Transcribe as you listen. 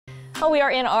Well, we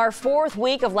are in our fourth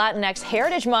week of Latinx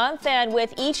Heritage Month, and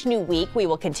with each new week, we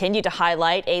will continue to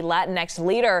highlight a Latinx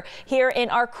leader here in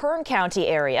our Kern County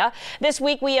area. This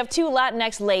week, we have two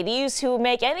Latinx ladies who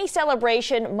make any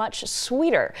celebration much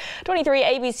sweeter. 23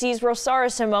 ABC's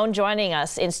Rosara Simone joining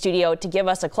us in studio to give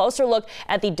us a closer look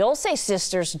at the Dulce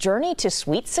sisters' journey to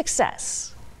sweet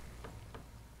success.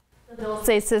 The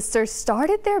Dulce sisters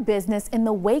started their business in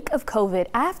the wake of COVID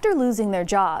after losing their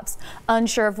jobs.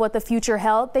 Unsure of what the future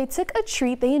held, they took a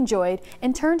treat they enjoyed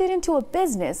and turned it into a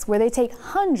business where they take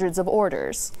hundreds of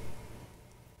orders.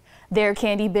 Their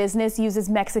candy business uses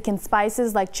Mexican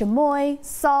spices like chamoy,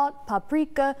 salt,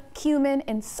 paprika, cumin,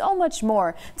 and so much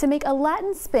more to make a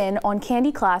Latin spin on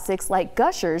candy classics like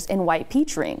Gushers and white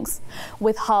peach rings.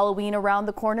 With Halloween around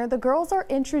the corner, the girls are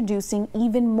introducing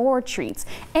even more treats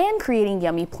and creating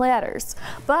yummy platters.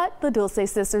 But the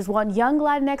Dulce sisters want young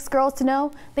Latinx girls to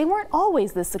know they weren't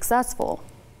always this successful.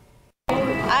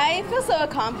 I feel so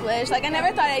accomplished. I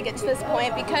never thought I'd get to this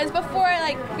point because before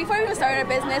we even started our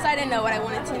business, I didn't know what I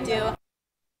wanted to do.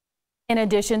 In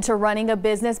addition to running a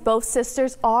business, both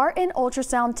sisters are in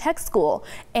ultrasound tech school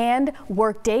and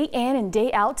work day in and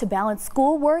day out to balance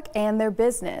schoolwork and their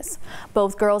business.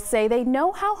 Both girls say they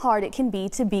know how hard it can be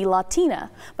to be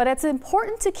Latina, but it's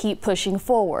important to keep pushing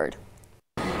forward.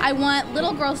 I want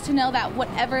little girls to know that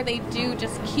whatever they do,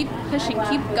 just keep pushing,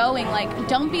 keep going.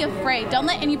 Don't be afraid. Don't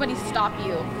let anybody stop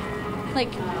you.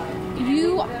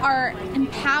 You are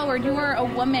empowered. You are a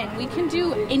woman. We can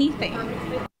do anything.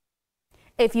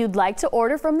 If you'd like to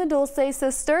order from the Dulce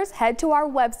sisters, head to our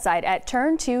website at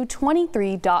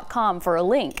turn223.com for a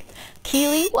link.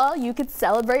 Keely, well, you could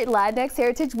celebrate Latinx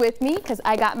heritage with me because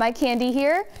I got my candy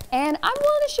here and I'm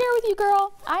willing to share with you,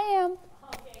 girl. I am.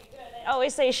 I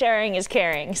always say sharing is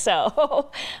caring,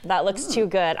 so that looks too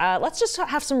good. Let's just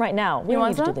have some right now. We don't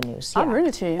need to do the news. I'll bring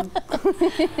it to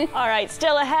you. All right,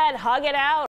 still ahead, hug it out.